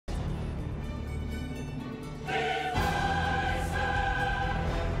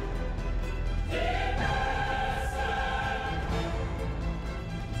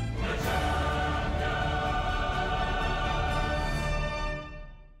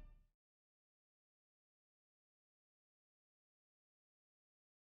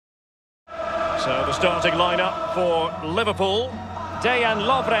So the starting lineup for Liverpool. Dejan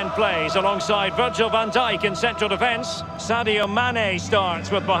Lovren plays alongside Virgil van Dijk in central defence. Sadio Mane starts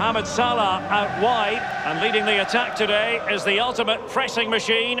with Mohamed Salah out wide. And leading the attack today is the ultimate pressing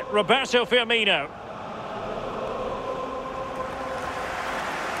machine, Roberto Firmino.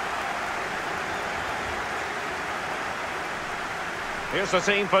 Here's the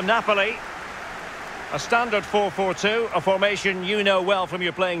team for Napoli. A standard 4-4-2, a formation you know well from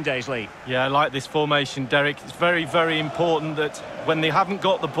your playing days, Lee. Yeah, I like this formation, Derek. It's very, very important that when they haven't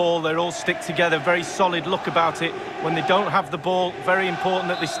got the ball, they all stick together. Very solid look about it. When they don't have the ball, very important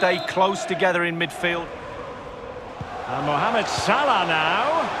that they stay close together in midfield. And Mohamed Salah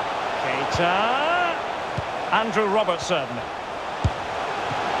now. Keita. Andrew Robertson.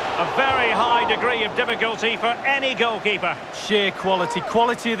 A very high degree of difficulty for any goalkeeper. Sheer quality.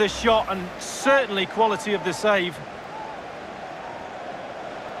 Quality of the shot and certainly quality of the save.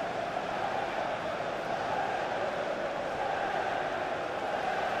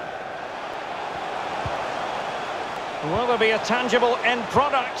 Will there be a tangible end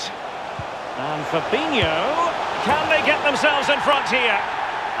product? And Fabinho, can they get themselves in front here?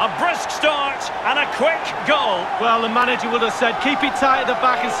 A brisk start and a quick goal. Well, the manager would have said, keep it tight at the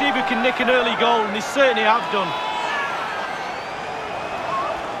back and see if we can nick an early goal, and they certainly have done.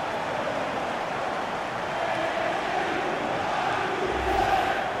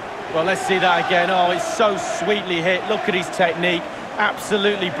 Well, let's see that again. Oh, it's so sweetly hit. Look at his technique.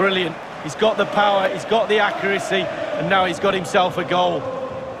 Absolutely brilliant. He's got the power, he's got the accuracy, and now he's got himself a goal.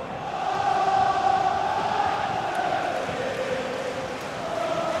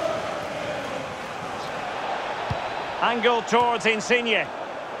 Angled towards Insigne.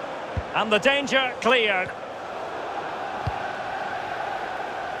 And the danger cleared.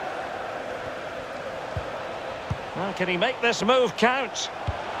 Well, can he make this move count?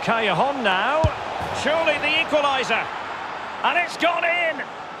 Callejon now. Surely the equaliser. And it's gone in!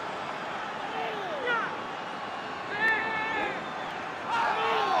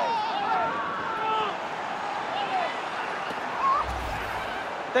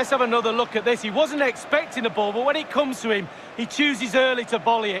 Let's have another look at this. He wasn't expecting the ball, but when it comes to him, he chooses early to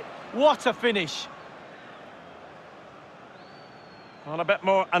volley it. What a finish. On a bit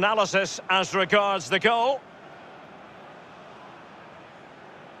more analysis as regards the goal.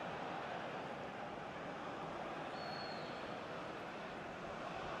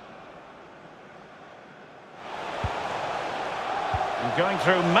 And going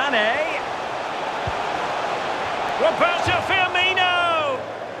through Mane. Roberto Firmino!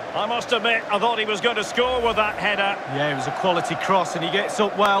 I must admit, I thought he was going to score with that header. Yeah, it was a quality cross, and he gets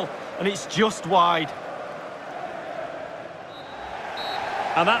up well, and it's just wide.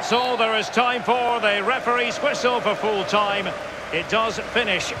 And that's all there is time for. The referee's whistle for full time. It does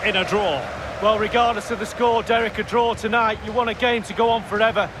finish in a draw. Well, regardless of the score, Derek, a draw tonight. You want a game to go on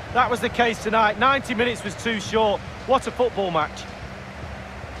forever. That was the case tonight. 90 minutes was too short. What a football match.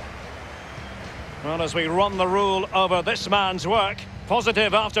 Well, as we run the rule over this man's work,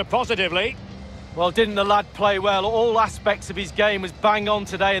 positive after positively. Well, didn't the lad play well? All aspects of his game was bang on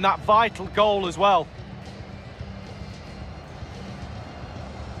today, and that vital goal as well.